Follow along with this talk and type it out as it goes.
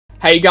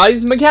Hey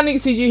guys, Mechanic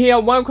CG here,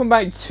 welcome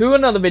back to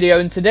another video,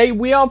 and today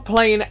we are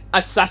playing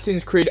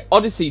Assassin's Creed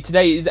Odyssey.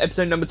 Today is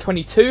episode number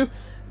 22,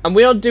 and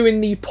we are doing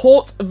the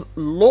Port of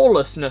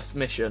Lawlessness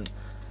mission.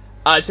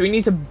 So we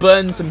need to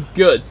burn some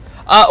goods.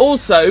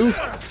 Also,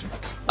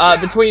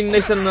 between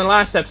this and the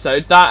last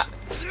episode, that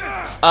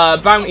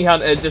bounty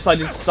hunter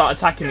decided to start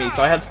attacking me,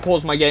 so I had to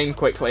pause my game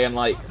quickly and,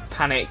 like,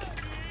 panic.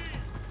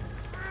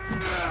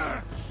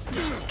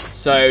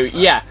 So,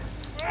 yeah.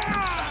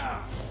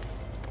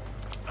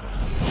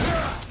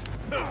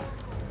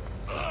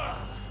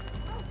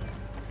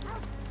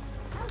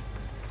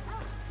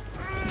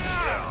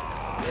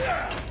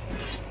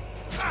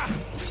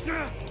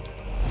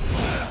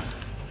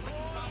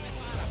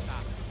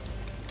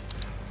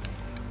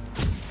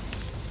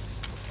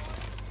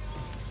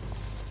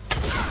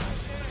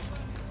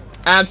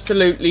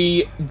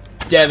 Absolutely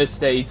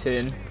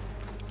devastating.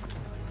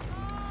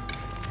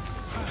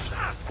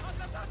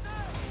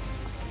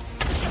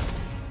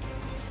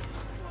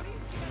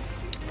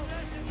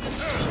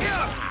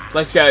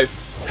 Let's go.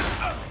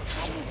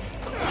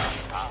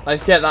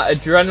 Let's get that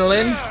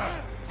adrenaline.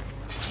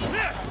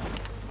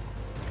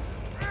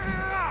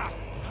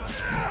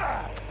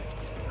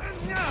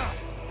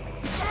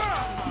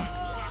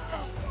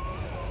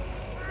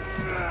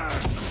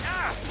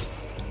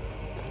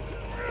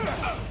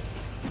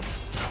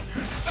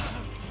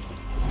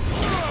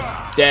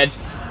 Dead.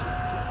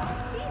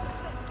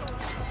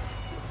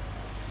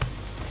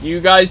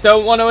 You guys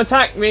don't want to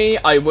attack me,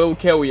 I will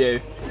kill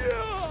you.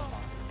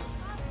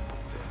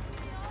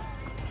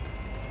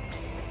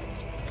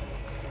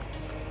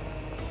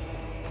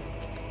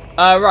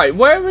 Right,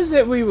 where was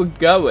it we were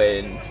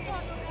going?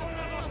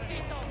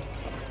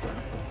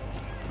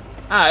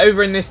 Ah,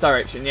 over in this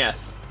direction,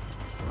 yes.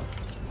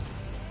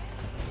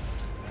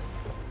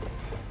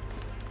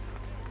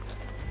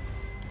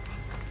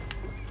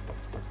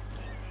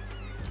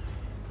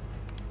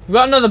 We've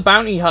got another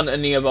bounty hunter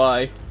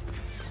nearby.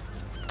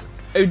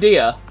 Oh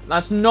dear,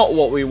 that's not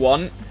what we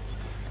want.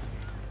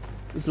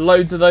 There's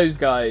loads of those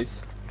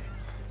guys.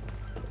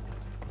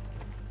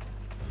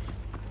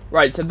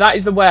 Right, so that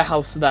is the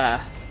warehouse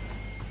there.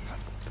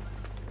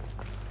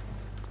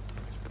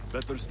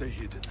 Better stay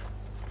hidden.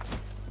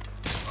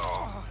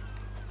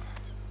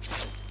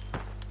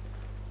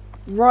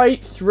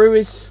 Right through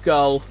his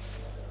skull.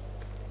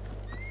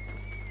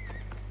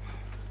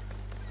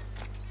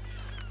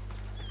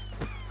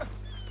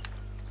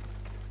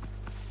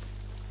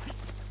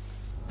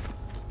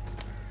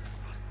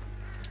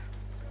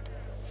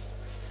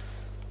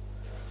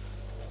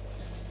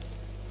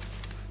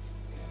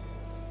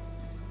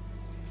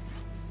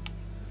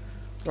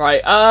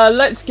 Right,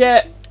 let's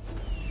get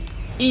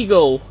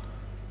Eagle.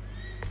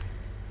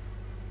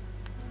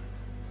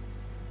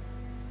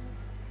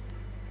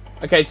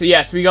 Okay, so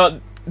yes, we got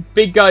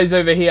big guys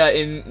over here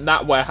in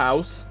that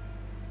warehouse.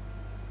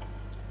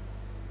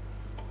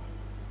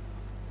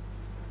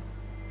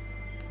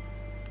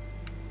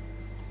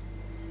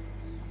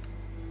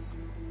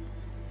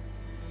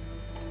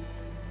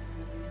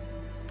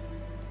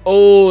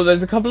 Oh,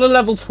 there's a couple of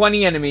level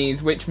 20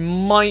 enemies, which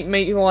might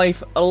make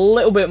life a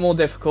little bit more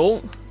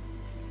difficult.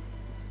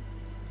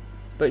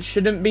 But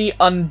shouldn't be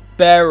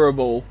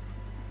unbearable.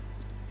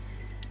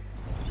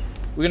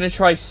 We're going to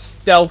try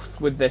stealth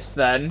with this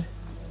then.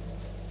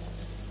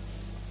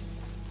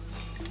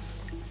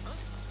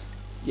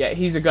 Yeah,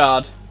 he's a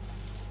guard.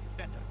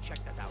 Better check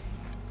that out.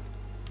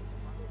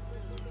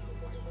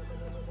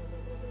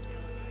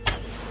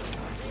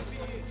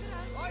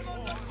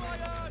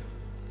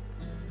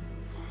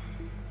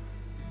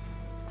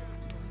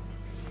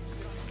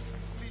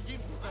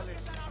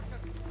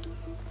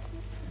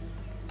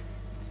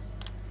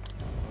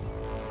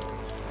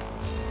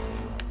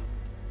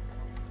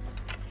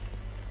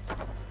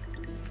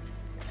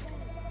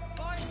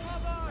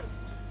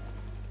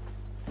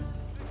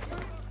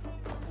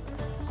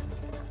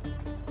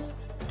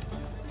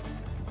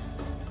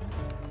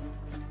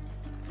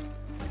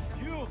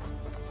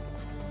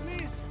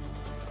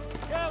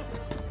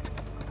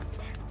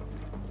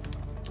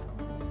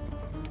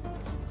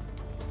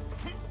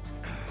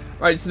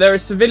 Right, so there are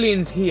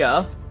civilians here.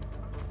 I'll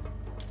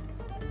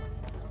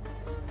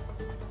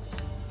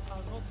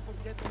not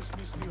forget this,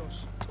 Miss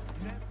Rios.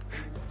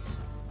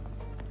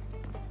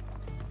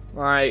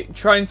 Right,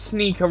 try and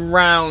sneak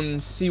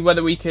around, see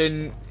whether we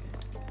can...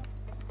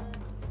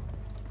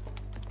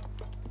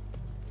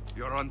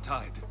 You're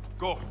untied.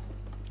 Go.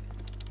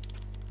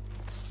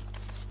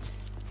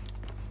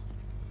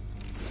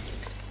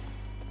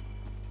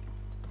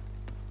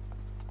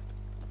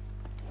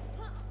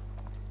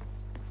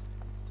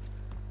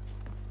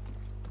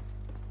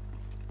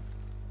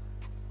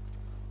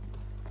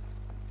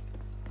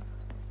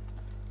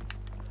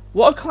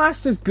 What are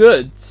classed as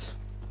goods?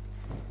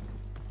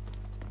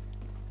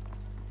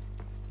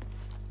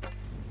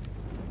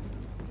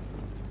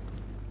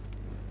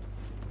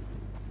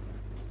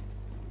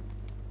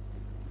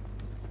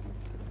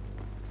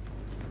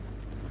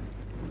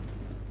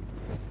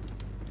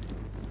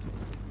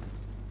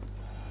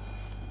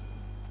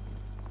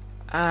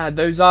 Ah,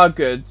 those are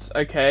goods.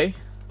 Okay.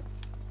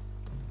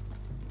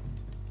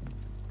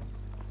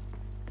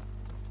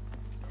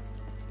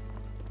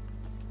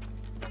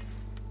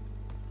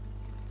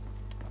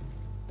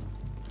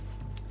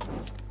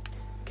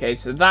 Okay,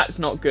 so that's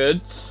not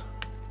good.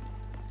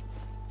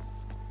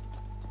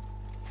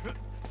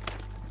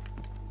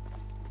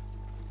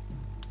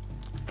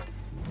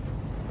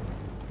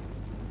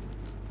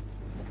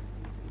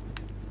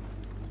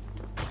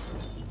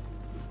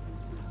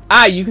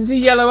 Ah, you can see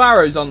yellow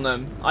arrows on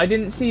them. I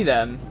didn't see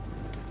them.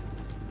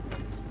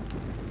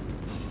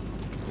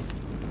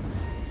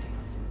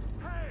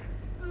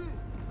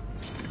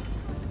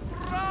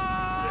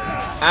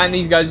 And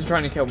these guys are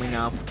trying to kill me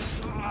now.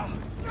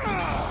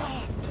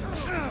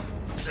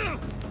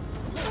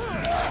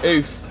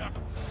 Oof.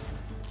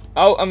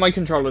 Oh, and my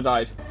controller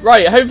died.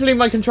 Right, hopefully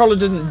my controller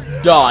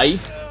doesn't die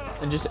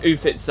and just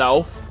oof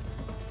itself.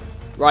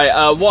 Right,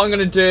 what I'm going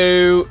to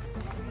do...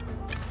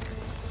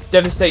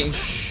 Devastating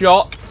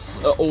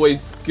shots are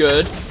always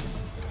good.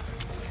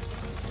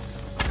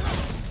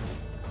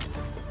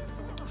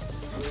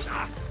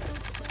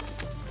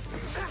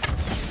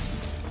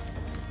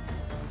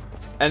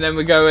 And then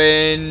we go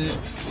in.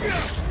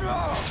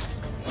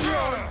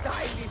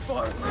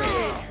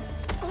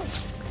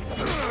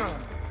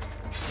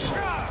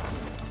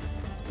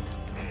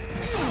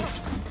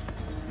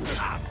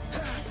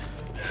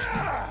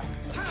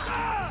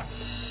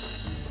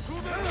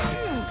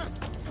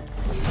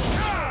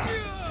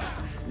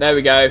 There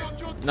we go.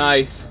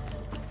 Nice.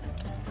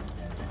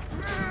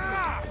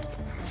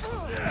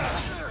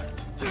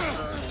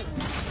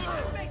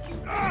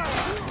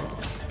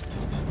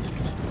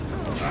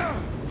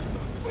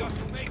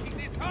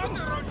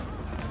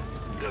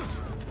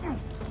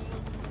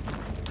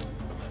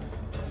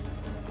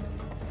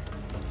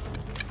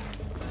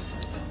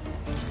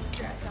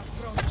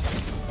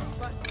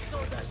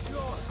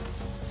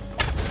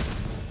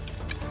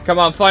 Come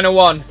on, final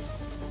one.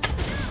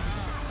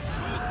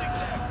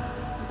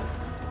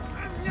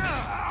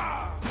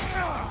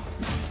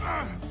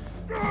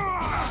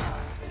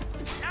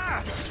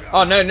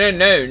 Oh, no, no,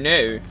 no,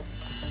 no.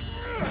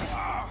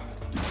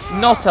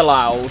 Not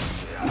allowed.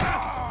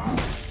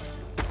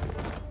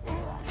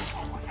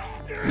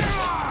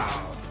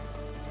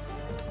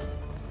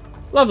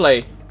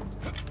 Lovely.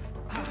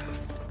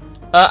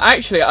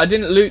 Actually, I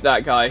didn't loot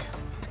that guy.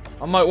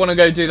 I might want to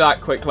go do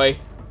that quickly.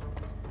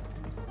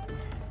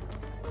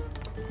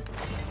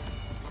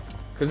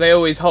 Because they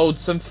always hold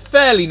some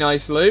fairly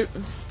nice loot.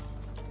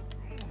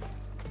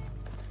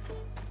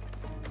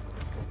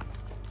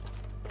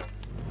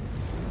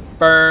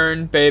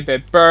 Burn, baby,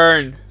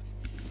 burn.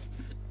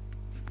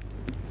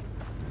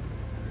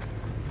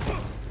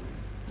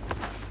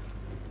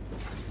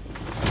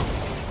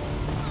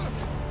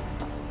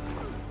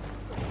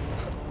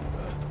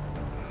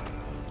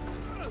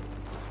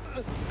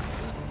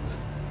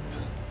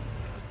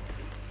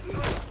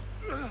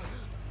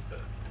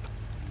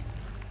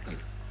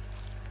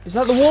 Is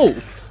that the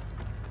wolf?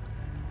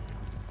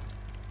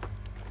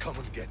 Come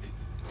and get it.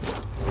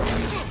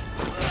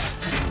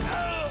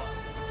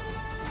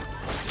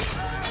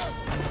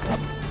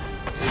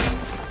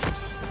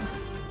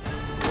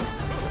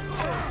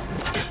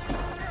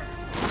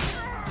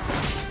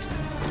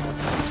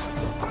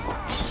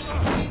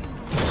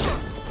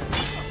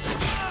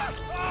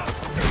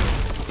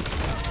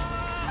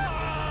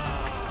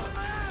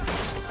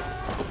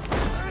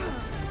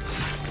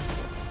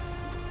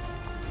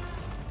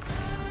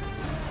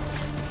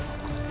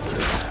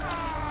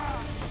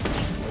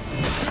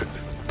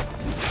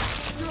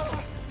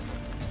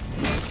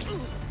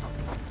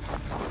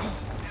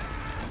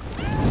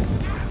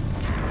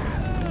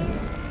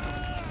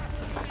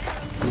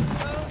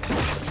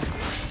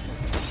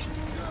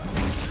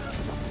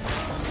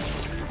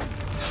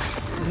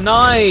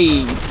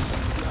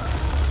 Nice.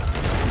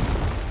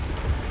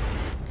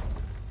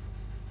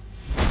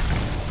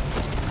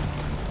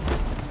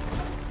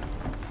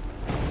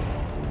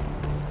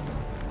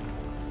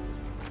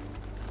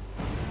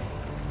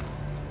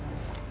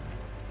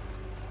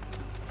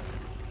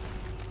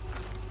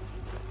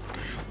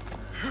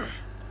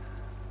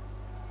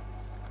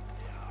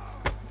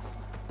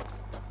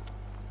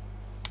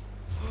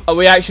 Are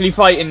we actually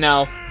fighting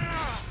now?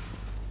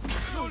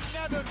 You'll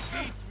never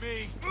beat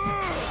me.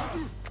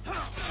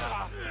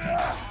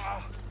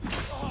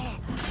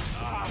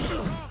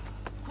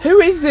 Who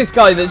is this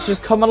guy that's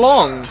just come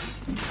along?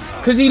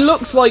 Because he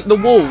looks like the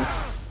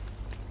wolf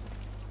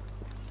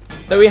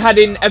that we had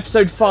in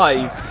episode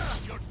 5.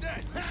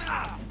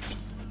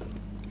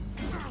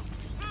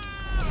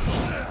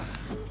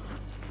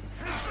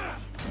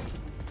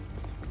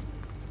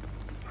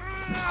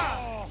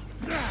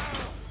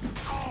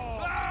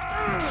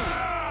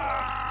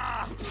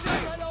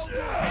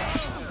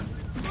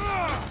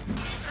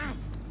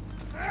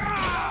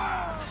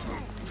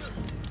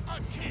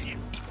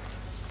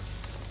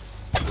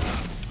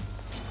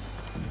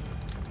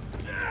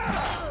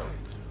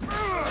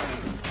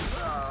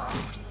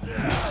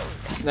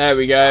 There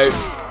we go.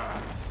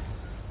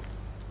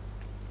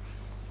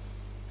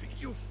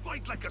 You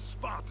fight like a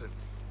Spartan.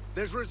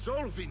 There's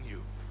resolve in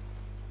you.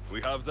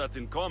 We have that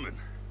in common.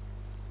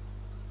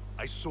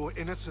 I saw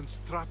innocents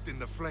trapped in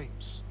the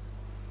flames.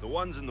 The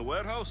ones in the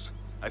warehouse?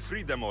 I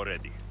freed them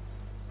already.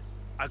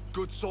 A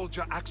good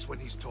soldier acts when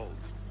he's told.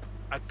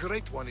 A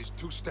great one is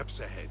 2 steps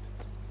ahead.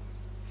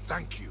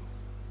 Thank you.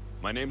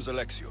 My name's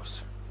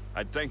Alexios.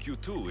 I'd thank you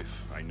too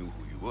if I knew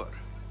who you were.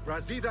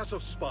 Brasidas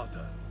of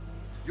Sparta.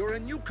 You're a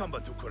newcomer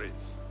to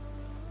Corinth.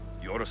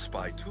 You're a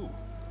spy too.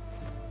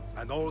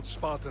 An old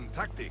Spartan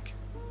tactic.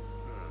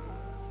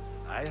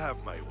 I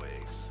have my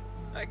ways.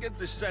 I get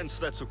the sense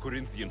that's a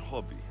Corinthian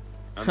hobby.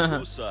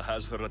 Anthusa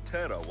has her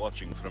Atera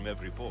watching from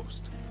every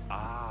post.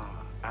 Ah,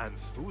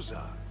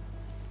 Anthusa.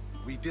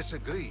 We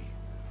disagree,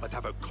 but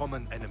have a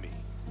common enemy.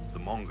 The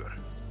Monger.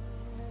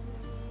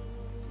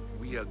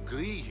 We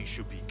agree he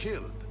should be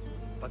killed,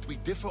 but we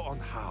differ on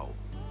how.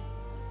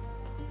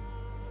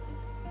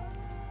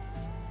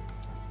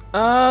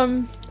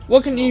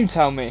 What can you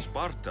tell me?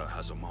 Sparta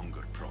has a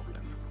Monger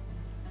problem.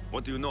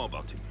 What do you know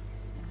about him?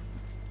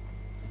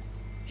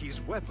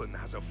 His weapon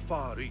has a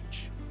far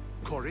reach.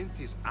 Corinth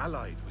is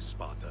allied with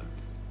Sparta.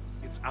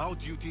 It's our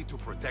duty to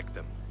protect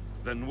them.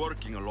 Then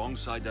working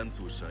alongside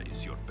Anthusa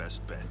is your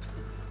best bet.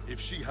 If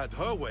she had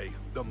her way,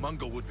 the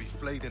Mongol would be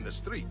flayed in the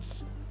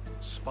streets.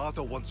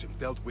 Sparta wants him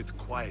dealt with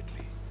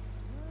quietly.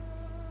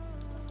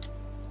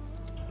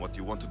 What do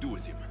you want to do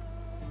with him?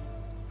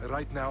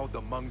 Right now,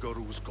 the Mongol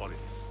rules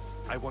Corinth.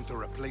 I want to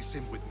replace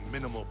him with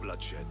minimal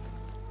bloodshed.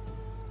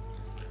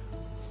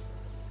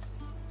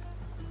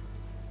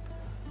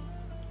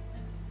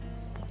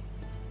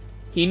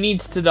 He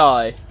needs to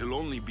die. He'll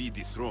only be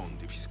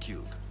dethroned if he's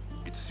killed.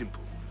 It's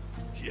simple.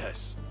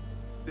 Yes.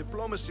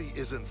 Diplomacy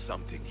isn't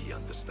something he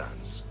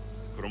understands.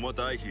 From what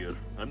I hear,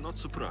 I'm not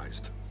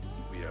surprised.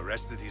 We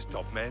arrested his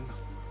top men,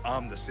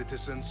 armed the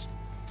citizens,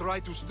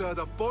 tried to stir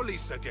the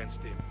police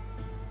against him.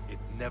 It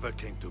never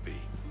came to be.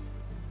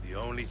 The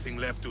only thing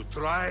left to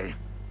try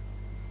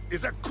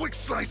is a quick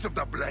slice of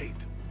the blade.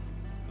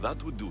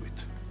 That would do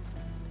it.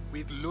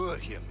 We'd lure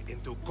him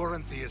into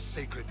Corinthia's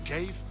sacred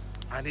cave,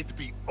 and it'd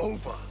be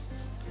over.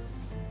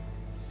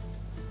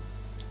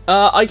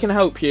 I can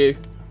help you.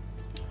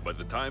 By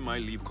the time I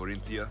leave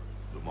Corinthia,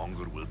 the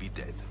Monger will be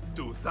dead.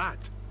 Do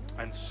that,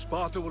 and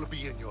Sparta will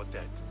be in your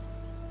debt.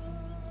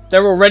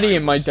 They're already I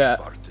in my was debt.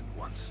 Spartan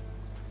once.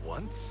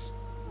 Once?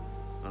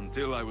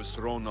 Until I was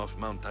thrown off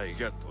Mount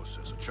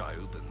Taygetos as a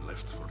child and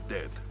left for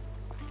dead.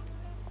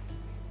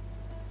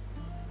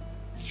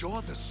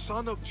 You're the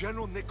son of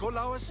General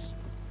Nikolaos?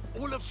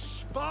 All of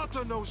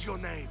Sparta knows your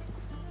name.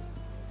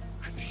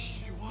 And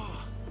here you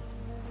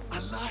are,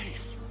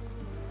 alive.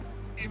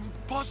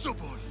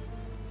 Impossible.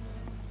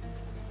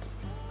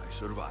 I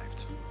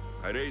survived.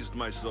 I raised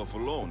myself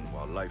alone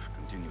while life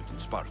continued in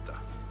Sparta.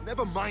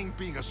 Never mind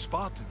being a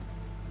Spartan.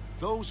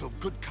 Those of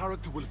good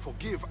character will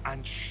forgive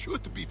and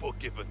should be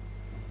forgiven.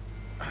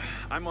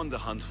 I'm on the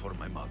hunt for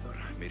my mother,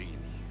 Merini,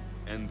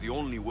 and the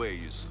only way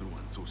is through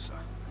Anthusa.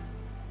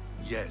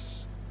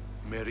 Yes,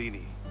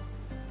 Merini.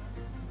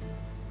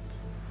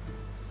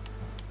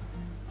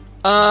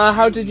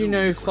 How did you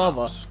know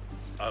father?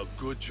 A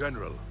good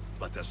general,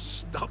 but a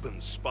stubborn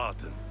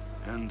Spartan.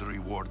 And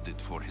rewarded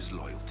for his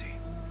loyalty.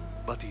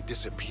 But he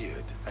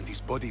disappeared, and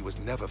his body was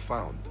never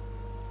found.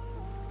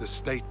 The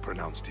state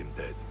pronounced him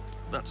dead.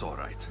 That's all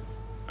right.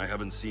 I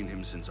haven't seen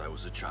him since I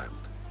was a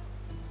child.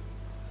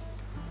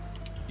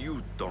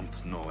 You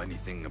don't know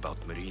anything about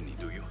Merini,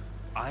 do you?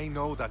 I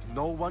know that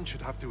no one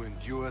should have to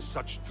endure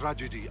such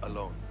tragedy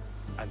alone.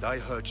 And I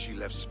heard she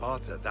left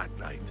Sparta that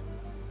night.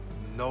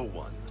 No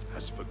one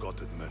has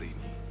forgotten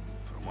Merini.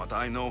 From what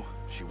I know,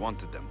 she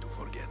wanted them to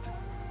forget.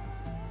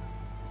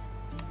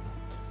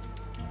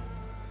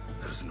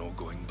 There's no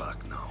going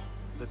back now.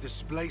 The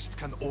displaced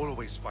can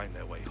always find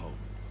their way home.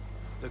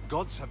 The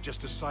gods have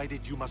just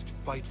decided you must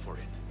fight for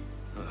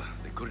it.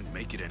 They couldn't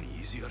make it any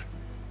easier.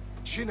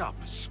 Chin up,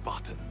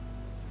 Spartan.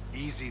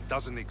 Easy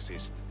doesn't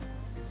exist.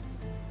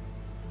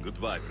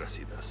 Goodbye,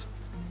 Brasidas.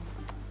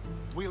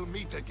 We'll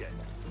meet again.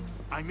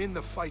 I'm in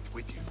the fight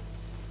with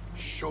you.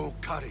 Show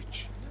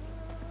courage.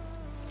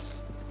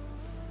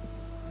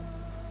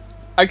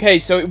 Okay,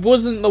 so it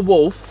wasn't the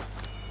wolf.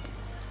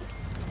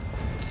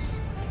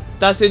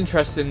 That's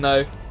interesting,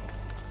 though.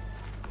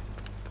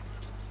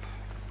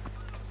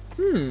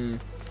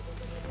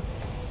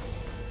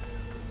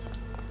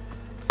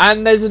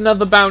 And there's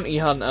another bounty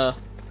hunter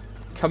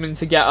coming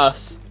to get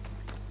us.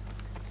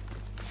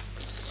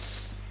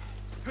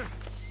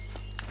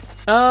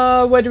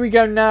 Where do we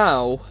go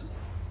now?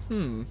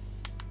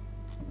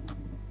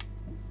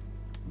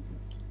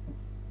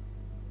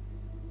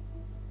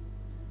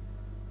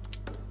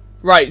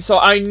 Right, so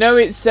I know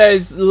it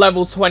says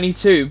level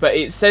 22, but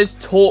it says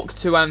talk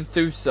to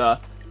Anthusa.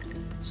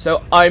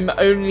 So I'm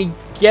only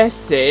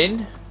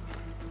guessing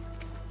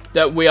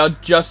that we are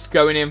just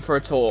going in for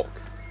a talk.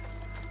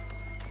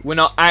 We're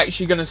not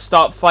actually going to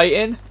start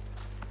fighting.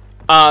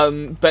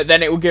 But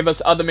then it will give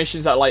us other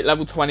missions at like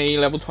level 20,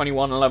 level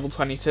 21, and level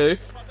 22.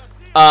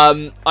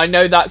 I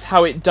know that's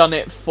how it done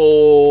it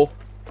for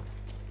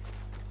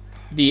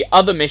the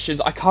other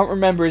missions. I can't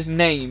remember his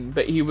name,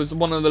 but he was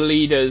one of the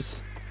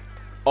leaders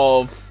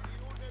of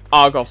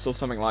Argos or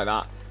something like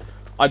that.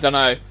 I don't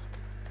know.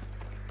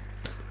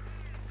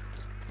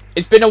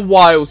 It's been a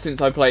while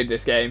since I played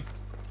this game.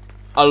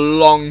 A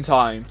long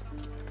time.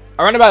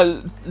 Around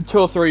about 2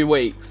 or 3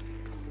 weeks.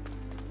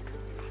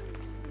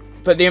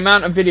 But the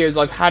amount of videos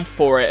I've had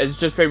for it has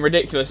just been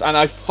ridiculous, and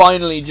I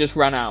finally just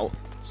ran out.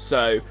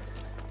 So,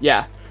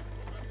 yeah.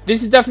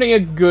 This is definitely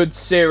a good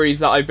series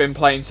that I've been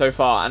playing so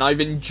far, and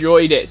I've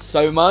enjoyed it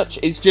so much.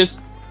 It's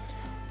just,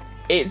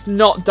 it's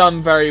not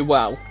done very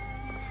well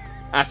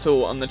at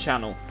all on the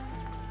channel.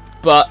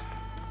 But,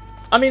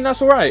 I mean,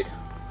 that's alright.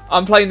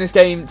 I'm playing this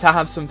game to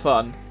have some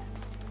fun.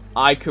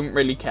 I couldn't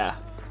really care.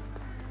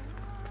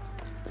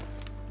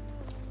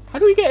 How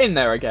do we get in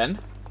there again?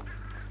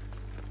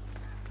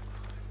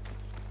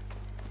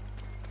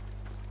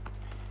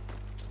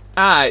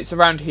 Ah, it's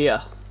around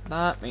here.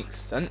 That makes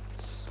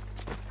sense.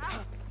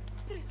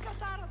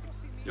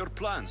 Your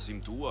plan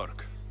seemed to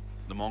work.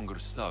 The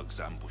Monger's thugs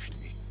ambushed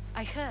me.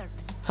 I heard.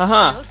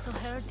 Haha. I also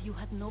heard you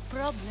had no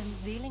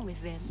problems dealing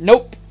with them.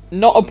 Nope,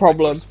 not a Wasn't my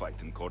problem. first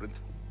fight in Corinth.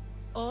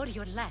 Or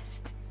your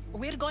last.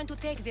 We're going to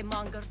take the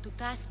Monger to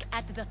task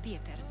at the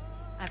theater.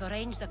 I've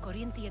arranged a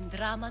Corinthian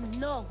drama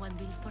no one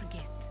will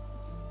forget.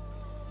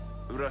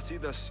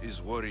 Brasidas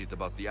is worried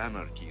about the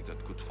anarchy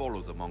that could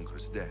follow the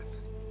Monger's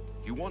death.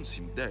 He wants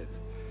him dead,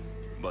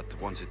 but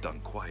wants it done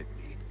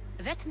quietly.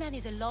 That man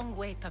is a long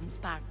way from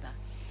Sparta.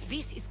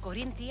 This is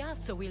Corinthia,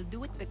 so we'll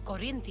do it the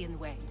Corinthian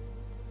way.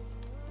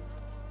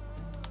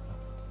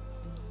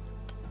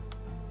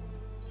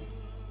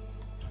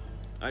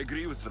 I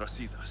agree with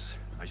Brasidas.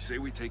 I say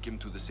we take him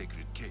to the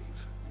sacred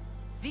cave.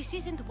 This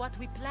isn't what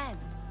we planned.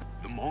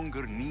 The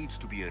Monger needs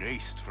to be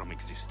erased from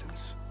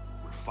existence.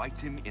 We'll fight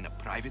him in a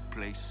private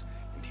place,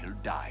 and he'll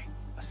die.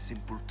 A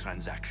simple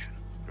transaction.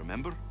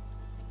 Remember?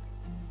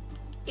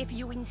 If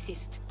you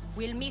insist,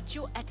 we'll meet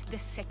you at the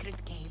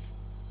sacred cave.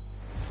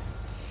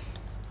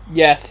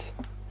 Yes.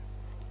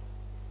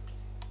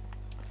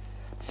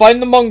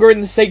 Find the Monger in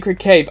the sacred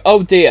cave.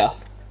 Oh dear.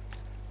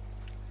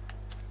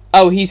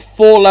 Oh, he's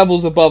 4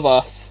 levels above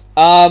us.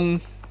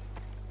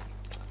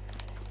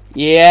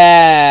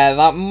 Yeah,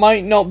 that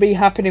might not be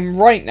happening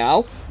right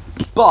now.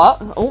 But,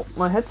 oh,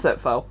 my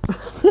headset fell.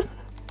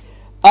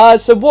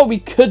 So what we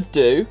could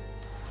do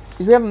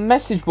is we have a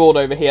message board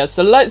over here.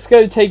 So let's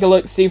go take a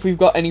look, see if we've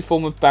got any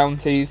form of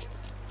bounties.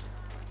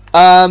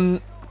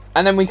 And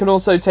then we can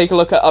also take a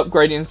look at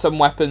upgrading some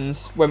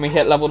weapons when we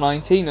hit level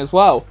 19 as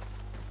well.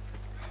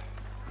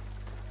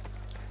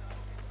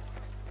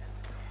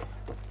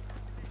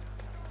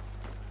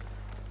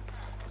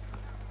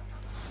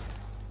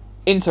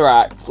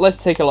 Interact.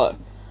 Let's take a look.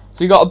 So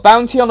we've got a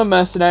bounty on a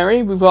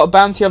mercenary. We've got a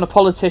bounty on a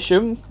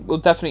politician. We'll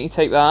definitely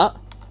take that.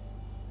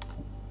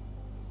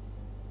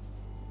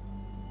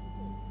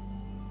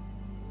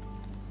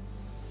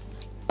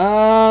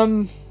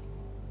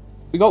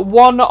 We got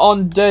one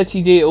on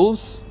dirty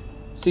deals.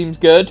 Seems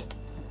good.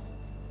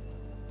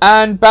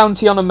 And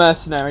bounty on a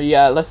mercenary.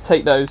 Yeah, let's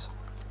take those.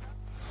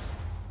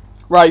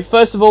 Right,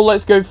 first of all,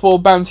 let's go for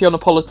bounty on a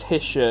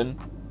politician.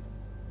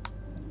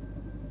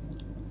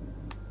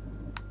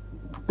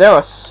 There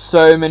are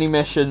so many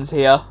missions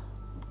here.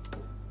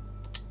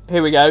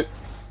 Here we go.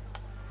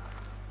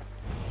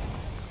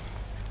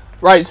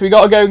 Right, so we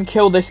got to go and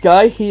kill this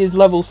guy. He is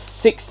level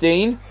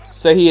 16,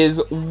 so he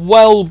is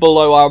well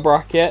below our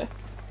bracket.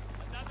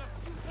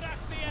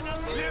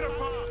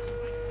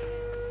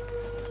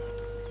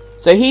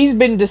 So he's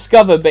been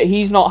discovered, but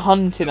he's not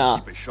hunting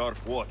us. Keep a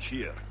sharp watch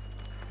here.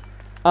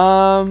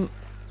 I've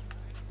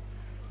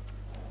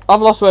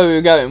lost where we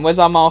were going. Where's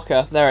our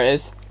marker? There it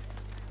is.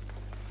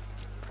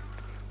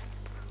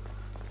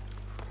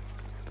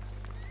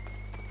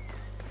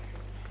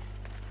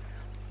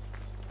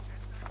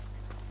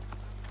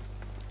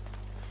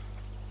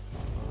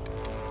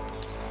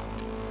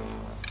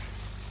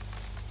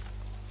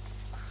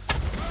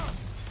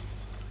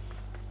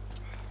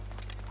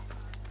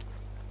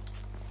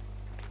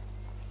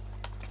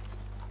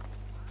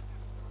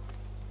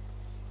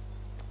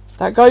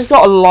 That guy's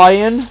got a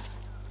lion.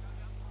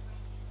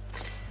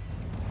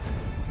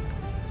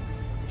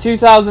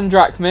 2,000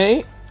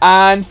 drachmae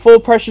and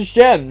 4 precious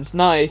gems.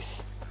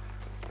 Nice.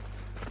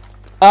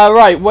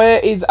 Right, where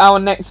is our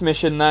next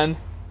mission then?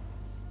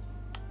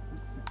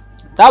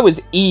 That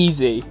was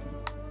easy.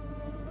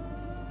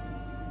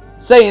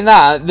 Saying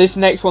that, this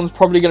next one's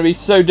probably going to be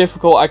so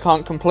difficult I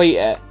can't complete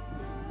it.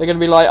 They're going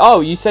to be like,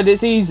 oh, you said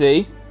it's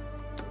easy?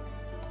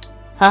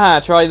 Haha,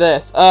 try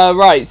this.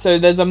 Right, so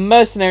there's a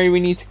mercenary we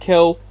need to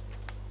kill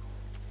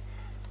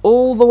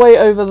all the way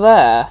over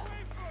there,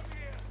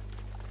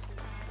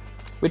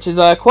 which is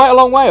quite a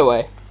long way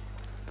away.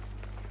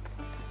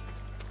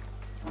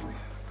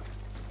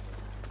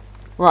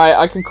 Right,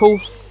 I can call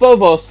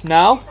Phobos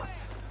now.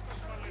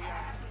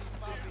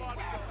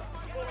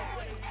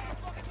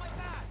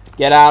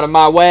 Get out of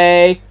my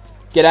way!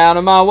 Get out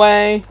of my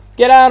way!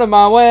 Get out of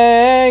my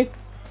way!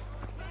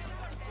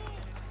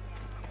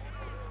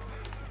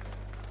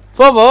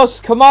 Phobos,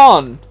 come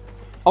on!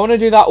 I want to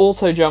do that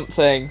auto jump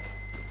thing.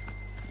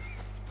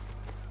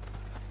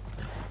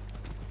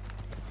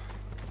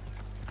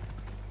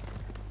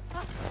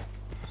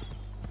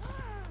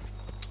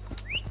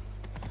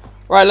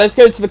 Right, let's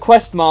go to the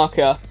quest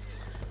marker.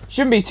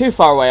 Shouldn't be too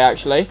far away,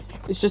 actually.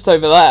 It's just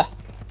over there.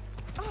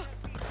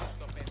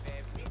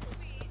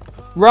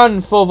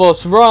 Run,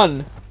 Phobos,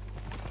 run!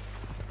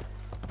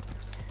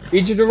 You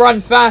need you to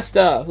run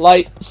faster,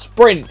 like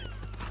sprint.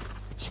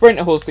 Sprint,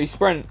 horsey,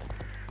 sprint.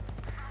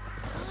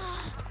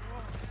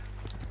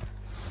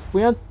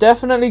 We are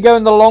definitely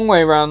going the long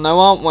way round though,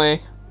 aren't we?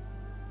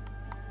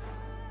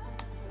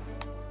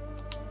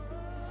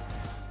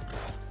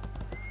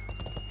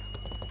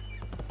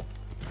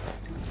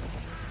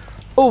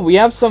 Oh, we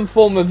have some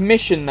form of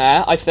mission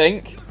there, I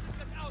think.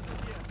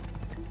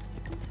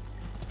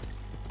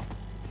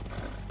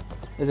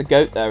 There's a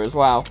goat there as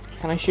well.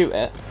 Can I shoot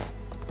it?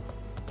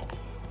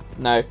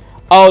 No.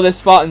 Oh, there's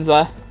Spartans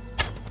there.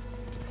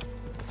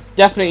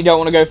 Definitely don't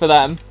want to go for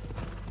them.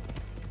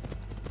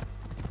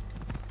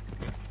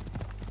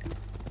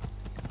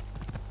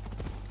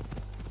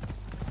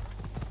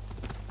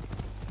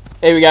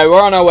 Here we go,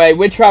 we're on our way.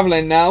 We're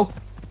travelling now.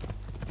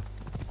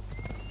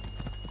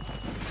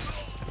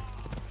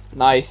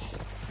 Nice.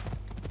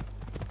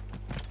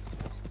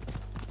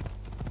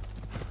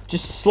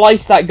 Just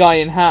slice that guy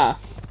in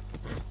half.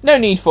 No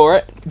need for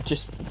it.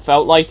 Just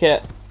felt like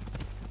it.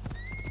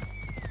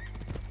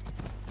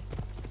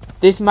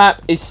 This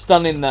map is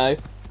stunning though.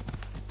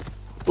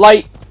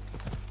 Like,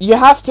 you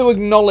have to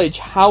acknowledge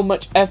how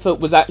much effort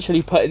was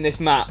actually put in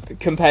this map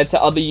compared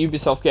to other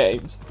Ubisoft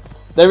games.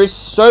 There is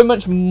so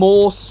much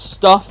more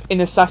stuff in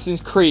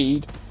Assassin's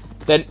Creed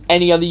than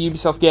any other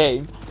Ubisoft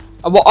game.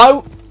 And what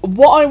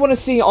I want to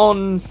see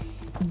on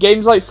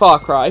games like Far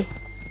Cry, and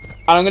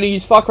I'm going to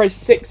use Far Cry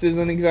 6 as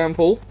an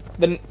example,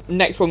 the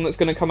next one that's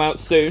going to come out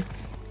soon.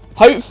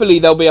 Hopefully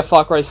there'll be a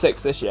Far Cry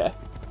 6 this year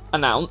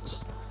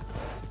announced.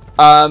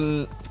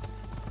 But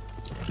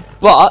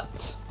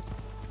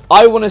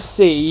I want to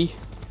see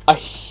a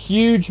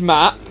huge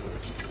map.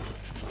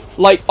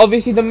 Like,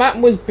 obviously the map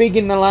was big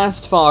in the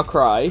last Far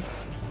Cry,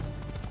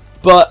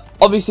 but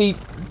obviously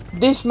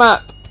this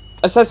map,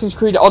 Assassin's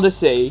Creed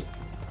Odyssey,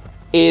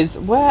 is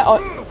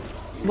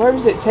where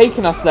is it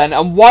taking us then?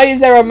 And why is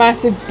there a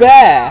massive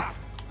bear?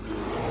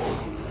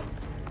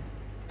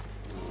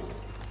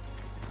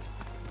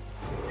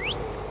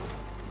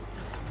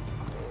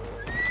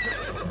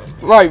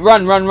 Right,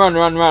 run.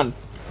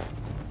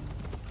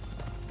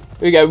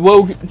 Here we go,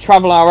 we'll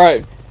travel our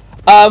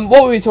own.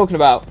 What were we talking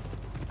about?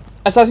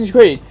 Assassin's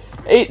Creed.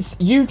 It's,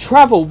 you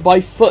travel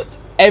by foot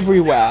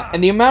everywhere,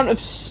 and the amount of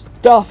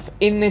stuff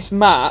in this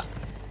map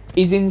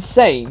is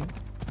insane,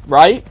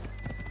 right?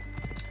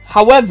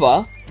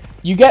 However,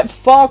 you get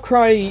Far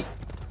Cry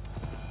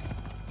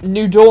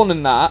New Dawn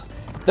and that,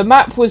 the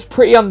map was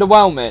pretty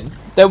underwhelming.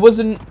 There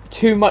wasn't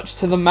too much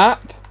to the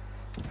map.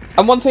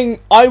 And one thing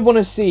I want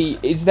to see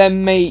is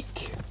them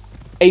make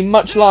a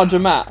much larger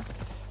map,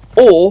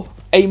 or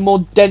a more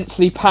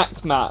densely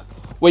packed map,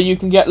 where you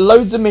can get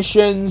loads of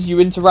missions, you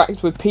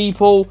interact with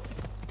people,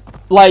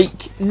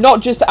 like,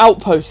 not just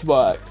outpost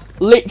work,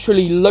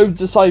 literally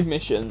loads of side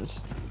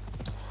missions.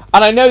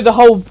 And I know the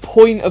whole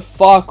point of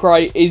Far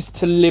Cry is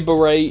to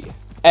liberate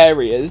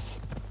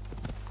areas.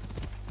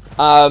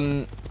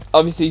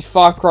 Obviously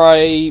Far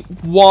Cry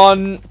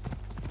 1,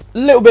 a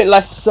little bit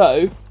less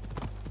so.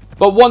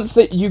 But once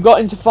that you got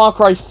into Far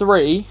Cry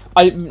 3,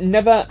 I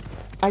never...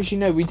 Actually,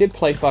 no, we did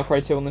play Far Cry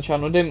 2 on the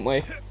channel, didn't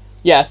we?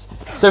 Yes.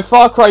 So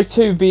Far Cry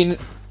 2 being...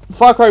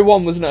 Far Cry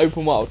 1 was an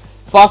open world.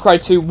 Far Cry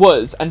 2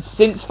 was. And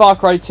since Far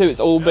Cry 2, it's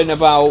all been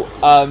about...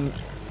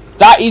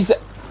 That is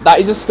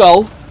a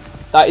skull.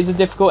 That is a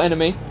difficult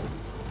enemy.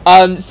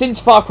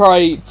 Since Far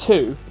Cry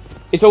 2,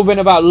 it's all been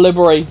about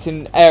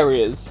liberating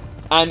areas.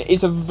 And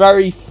it's a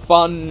very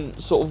fun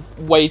sort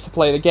of way to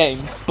play the game.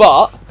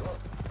 But...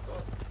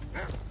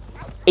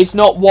 it's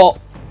not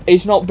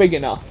big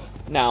enough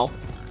now.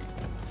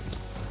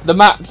 The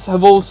maps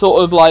have all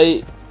sort of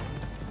like,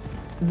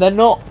 they're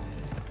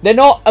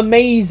not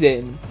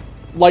amazing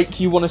like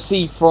you want to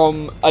see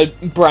from a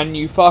brand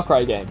new Far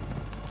Cry game.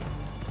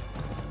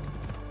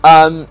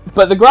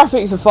 But the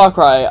graphics of Far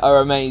Cry are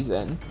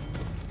amazing.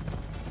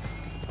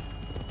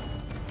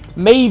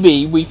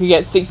 Maybe we could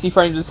get 60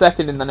 frames a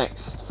second in the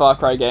next Far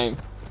Cry game,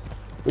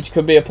 which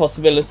could be a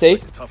possibility.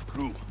 Like a tough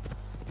crew.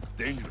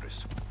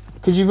 Dangerous.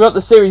 Because you've got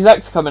the Series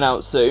X coming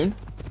out soon.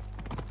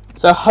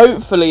 So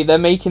hopefully they're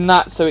making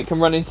that so it can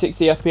run in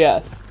 60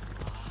 FPS.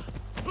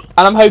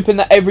 And I'm hoping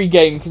that every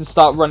game can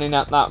start running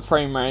at that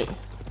frame rate.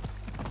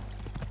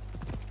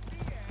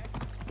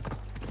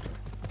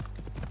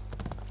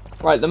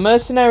 Right, the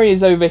mercenary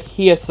is over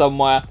here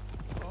somewhere.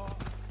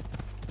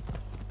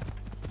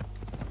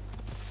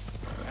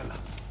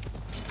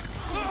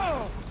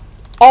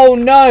 Oh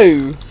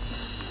no!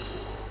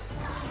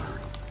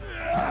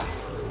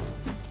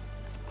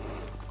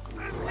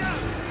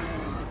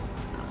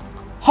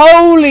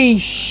 Holy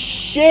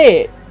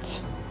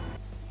shit!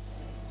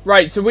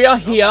 Right, so we are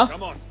here,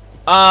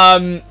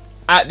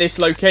 at this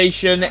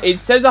location. It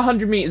says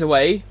 100 meters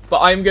away, but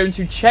I'm going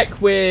to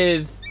check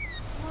with...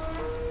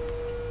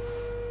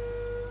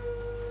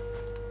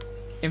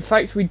 In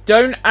fact, we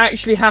don't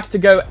actually have to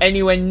go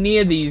anywhere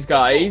near these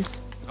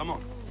guys. Come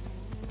on.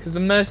 Because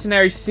the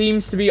mercenary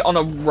seems to be on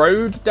a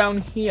road down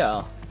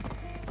here.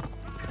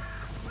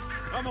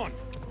 Come on.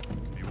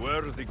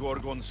 Beware the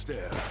Gorgon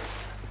stare.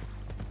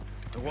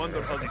 I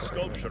wonder how the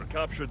sculpture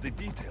captured the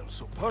details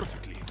so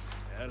perfectly.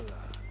 Ella.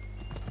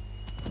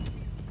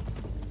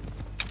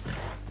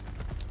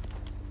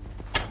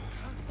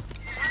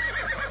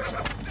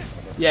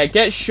 Yeah,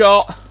 get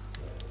shot.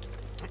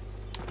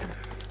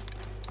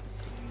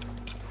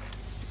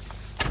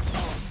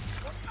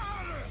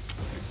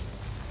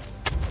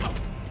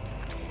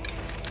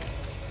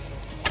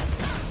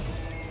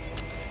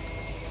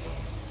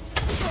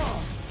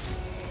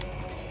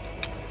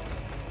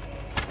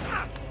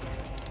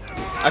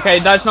 Okay,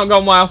 that's not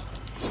gone well.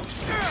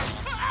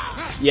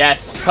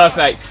 Yes,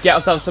 perfect. Get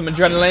ourselves some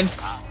adrenaline.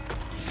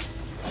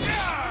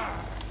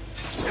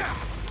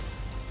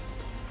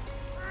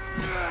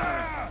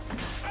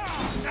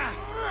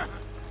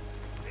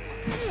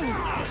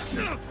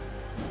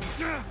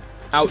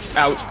 Ouch,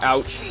 ouch,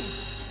 ouch.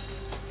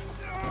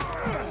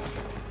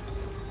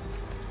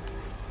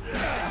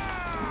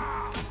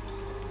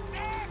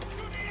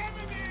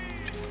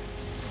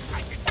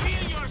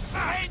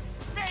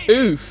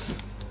 Oof.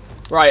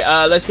 Right,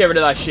 let's get rid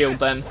of that shield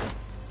then.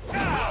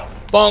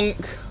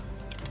 Bonk.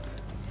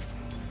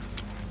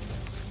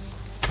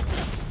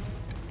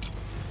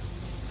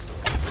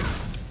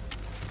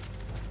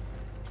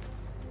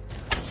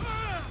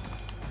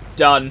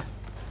 Done.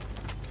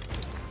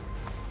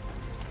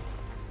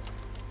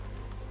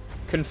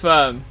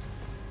 Confirm.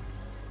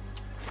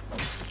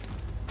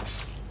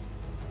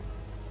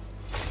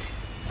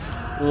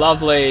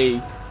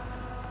 Lovely.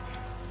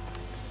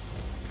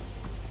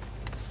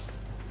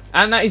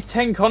 And that is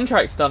 10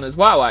 contracts done as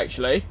well,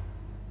 actually.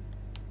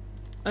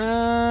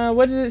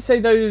 Where does it say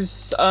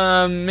those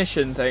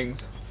mission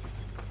things?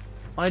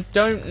 I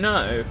don't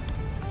know.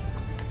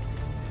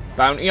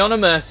 Bounty on a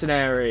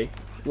mercenary.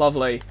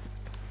 Lovely.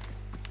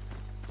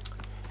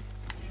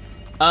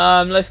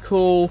 Let's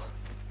call...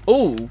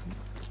 Ooh.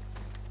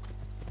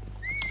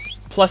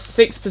 Plus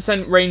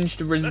 6%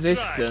 ranged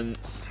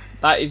resistance.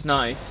 That is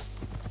nice.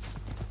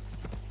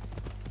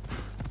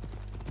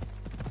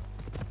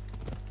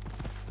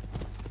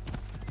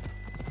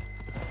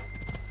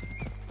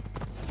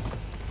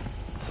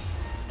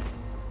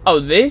 Oh,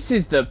 this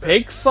is the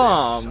pig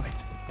farm.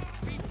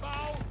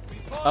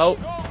 Oh.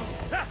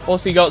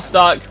 Horsey got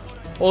stuck.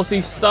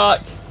 Horsey's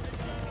stuck.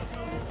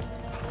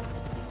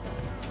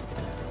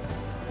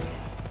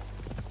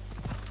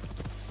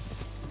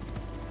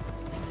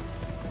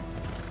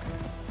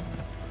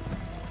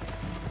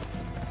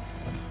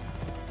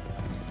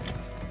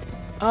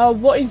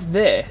 What is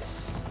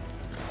this?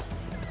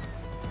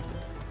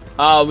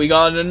 Oh, we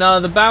got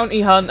another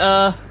bounty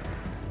hunter.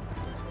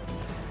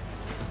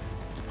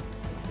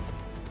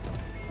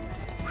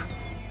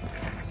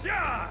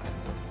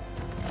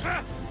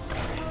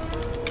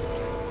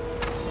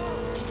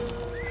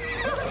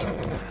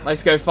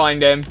 Let's go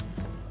find him.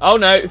 Oh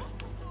no.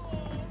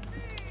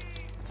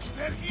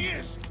 There he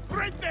is,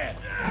 right there.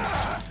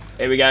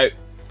 Here we go.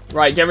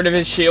 Right, get rid of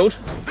his shield,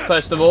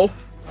 first of all.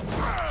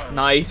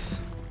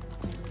 Nice.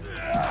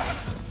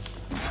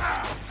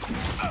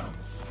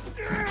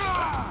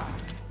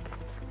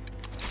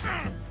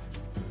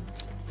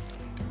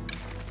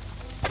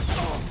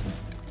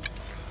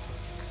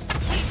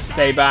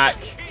 Stay back.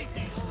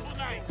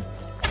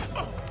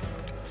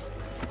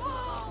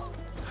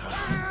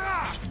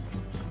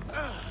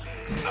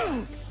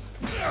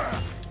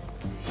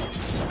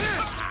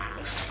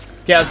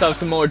 Let's get ourselves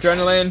some more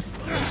adrenaline.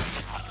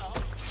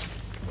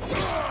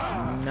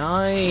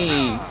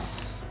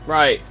 Nice.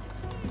 Right.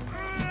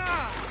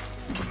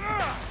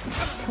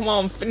 Come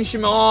on, finish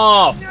him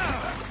off.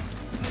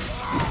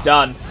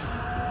 Done.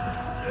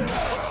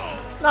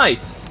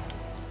 Nice.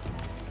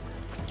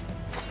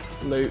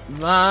 Loot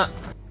that.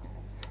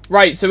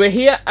 Right, so we're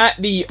here at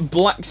the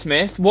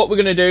blacksmith. What we're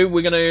going to do,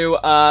 we're going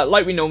to,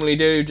 like we normally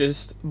do,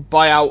 just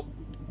buy out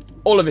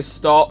all of his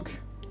stock.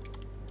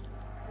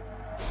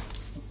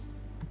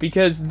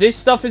 Because this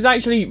stuff is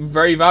actually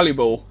very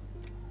valuable.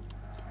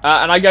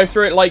 And I go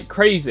through it like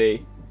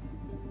crazy.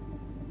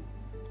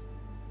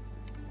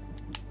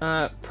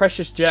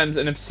 Precious gems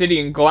and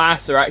obsidian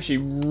glass are actually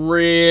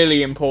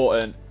really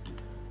important.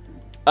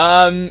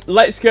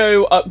 Let's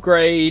go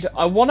upgrade.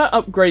 I want to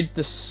upgrade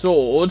the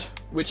sword,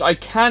 which I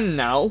can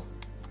now.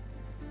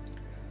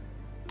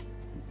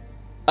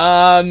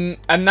 And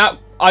that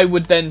I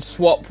would then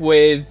swap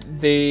with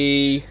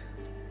the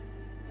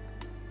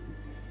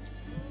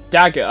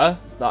dagger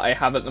that I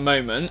have at the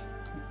moment.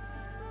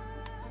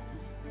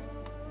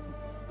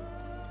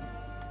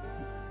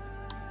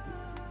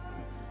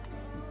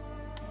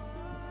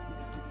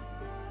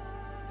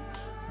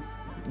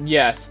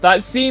 Yes,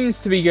 that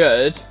seems to be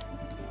good.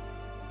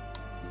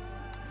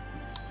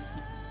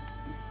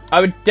 I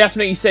would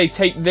definitely say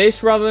take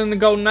this rather than the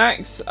golden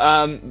axe.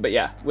 But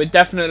yeah, we're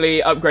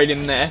definitely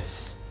upgrading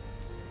this.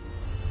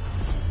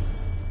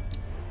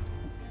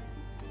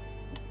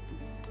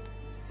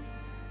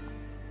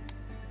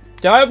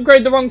 Did I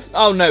upgrade the wrong...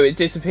 Oh no, it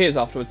disappears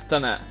afterwards,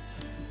 doesn't it?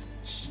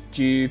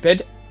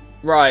 Stupid.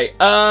 Right,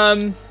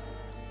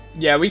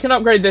 yeah, we can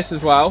upgrade this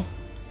as well.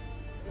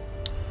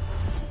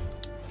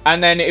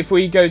 And then if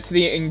we go to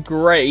the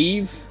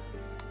engrave,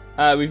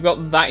 we've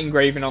got that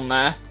engraving on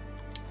there.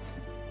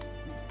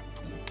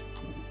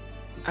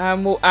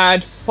 And we'll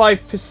add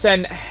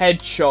 5%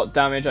 headshot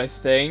damage, I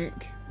think.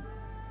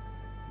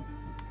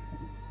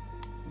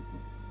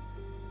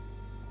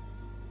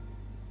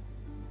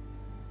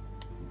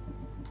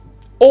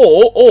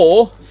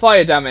 Or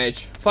fire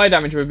damage. Fire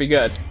damage would be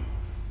good.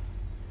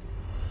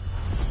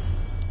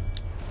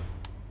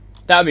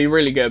 That would be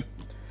really good.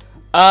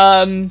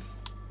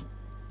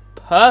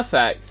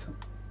 Perfect.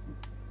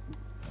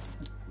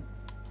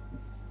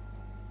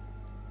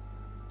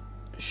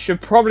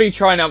 Should probably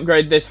try and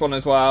upgrade this one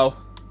as well.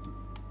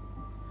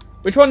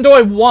 Which one do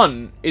I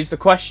want is the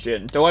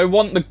question. Do I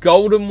want the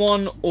golden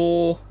one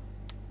or...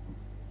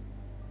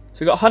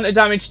 So we got hunter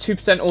damage,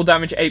 2% all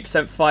damage,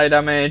 8% fire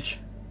damage.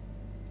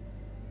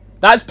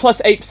 That's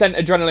plus 8%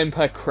 adrenaline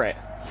per crit.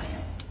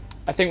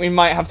 I think we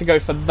might have to go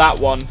for that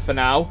one for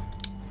now.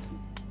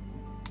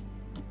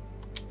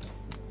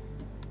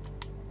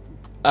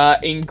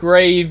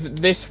 Engrave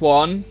this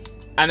one.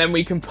 And then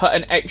we can put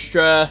an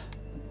extra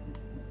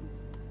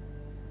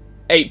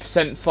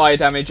 8% fire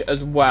damage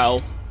as well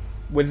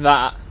with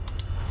that.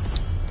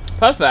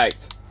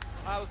 Perfect.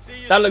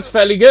 That looks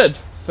fairly good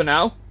for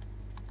now.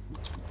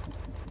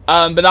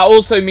 But that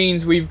also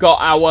means we've got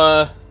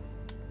our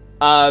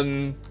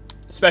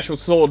special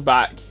sword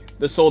back.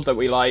 The sword that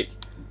we like.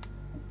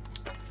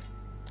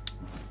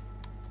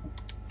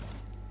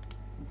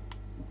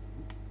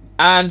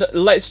 And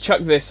let's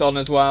chuck this on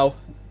as well.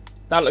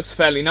 That looks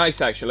fairly nice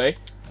actually.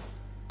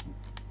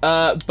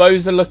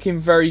 Bows are looking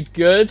very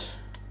good.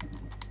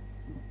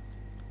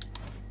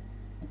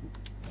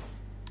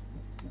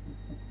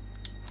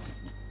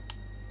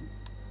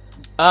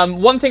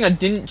 One thing I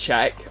didn't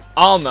check,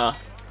 armor.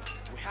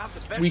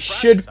 We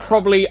should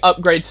probably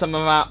upgrade some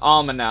of our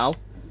armor now.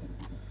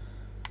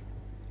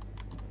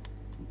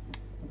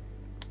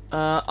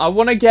 I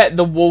want to get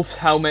the wolf's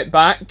helmet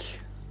back.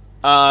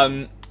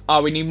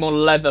 We need more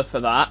leather for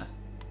that.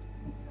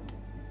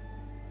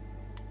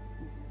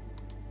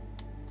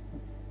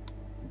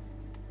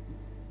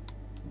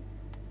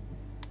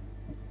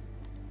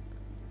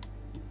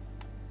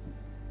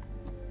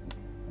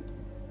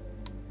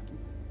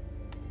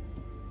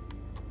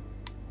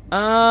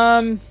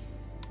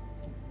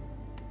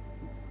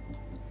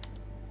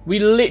 We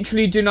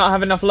literally do not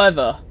have enough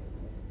leather.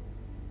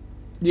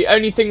 The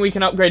only thing we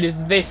can upgrade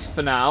is this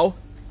for now.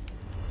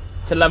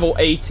 To level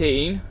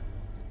 18.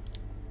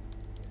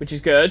 Which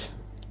is good.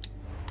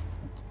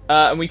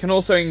 And we can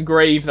also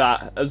engrave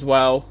that as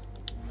well.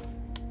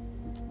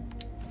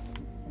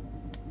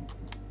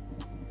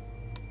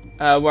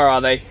 Where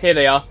are they? Here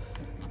they are.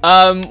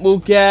 We'll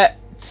get...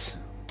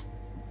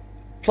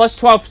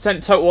 Plus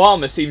 12% total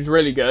armor seems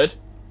really good.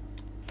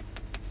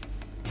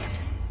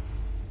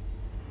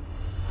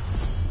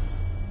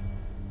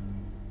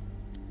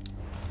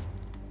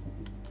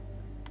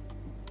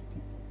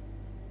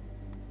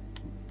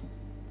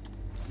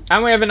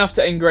 And we have enough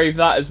to engrave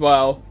that as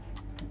well.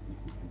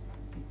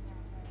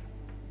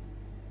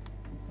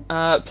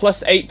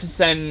 Plus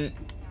 8%,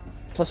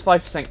 plus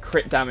 5%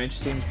 crit damage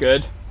seems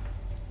good.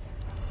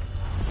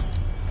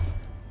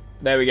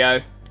 There we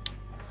go.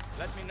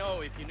 Let me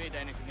know if you need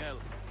anything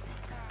else.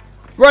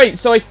 Right,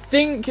 so I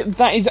think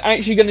that is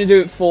actually going to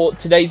do it for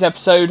today's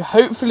episode.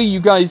 Hopefully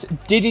you guys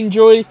did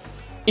enjoy.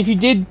 If you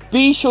did,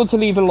 be sure to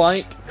leave a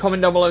like,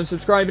 comment down below and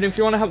subscribe. And if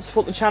you want to help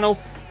support the channel,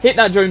 hit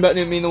that join button,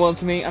 it would mean the world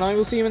to me. And I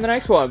will see you in the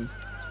next one.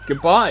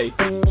 Goodbye.